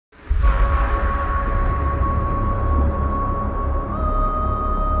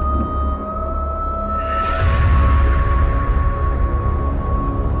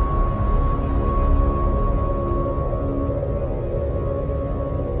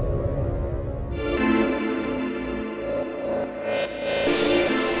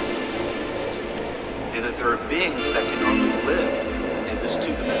there are beings that can only live in this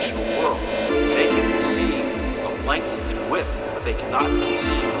two-dimensional world. They can conceive of length and width, but they cannot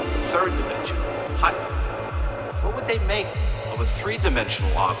conceive of the third dimension, height. What would they make of a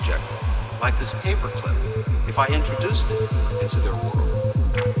three-dimensional object, like this paperclip, if I introduced it into their world?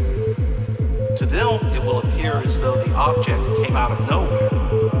 To them, it will appear as though the object came out of nowhere.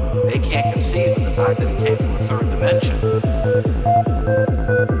 They can't conceive of the fact that it came from a third dimension.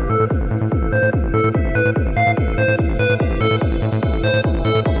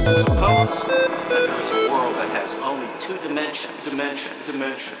 Suppose that there is a world that has only two dimensions. Dimension.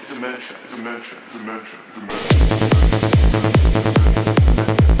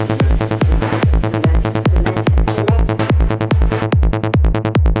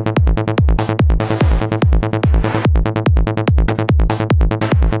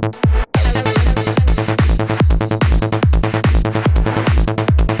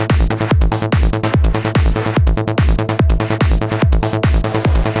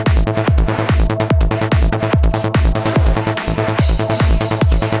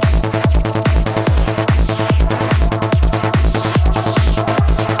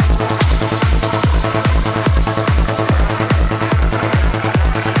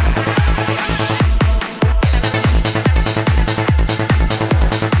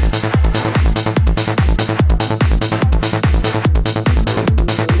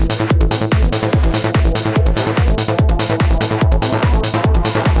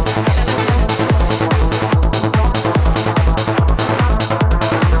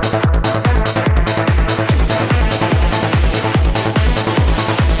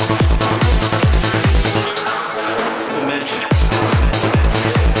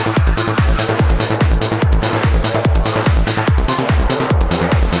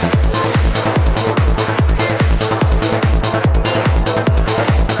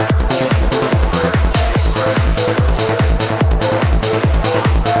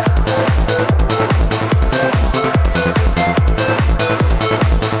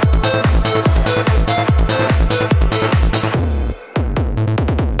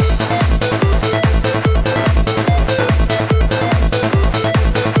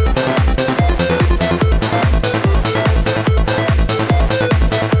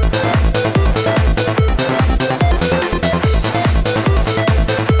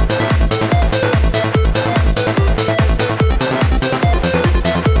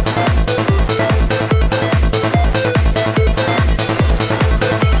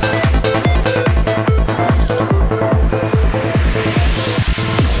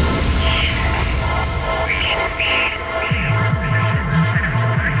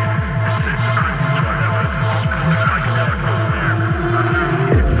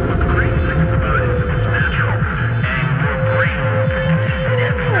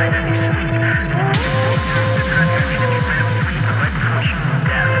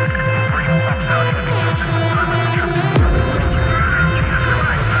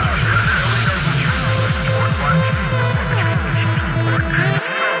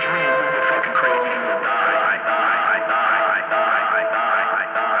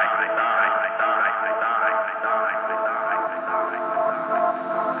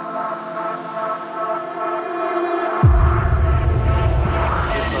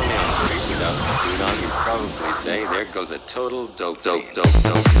 Say there goes a total dope.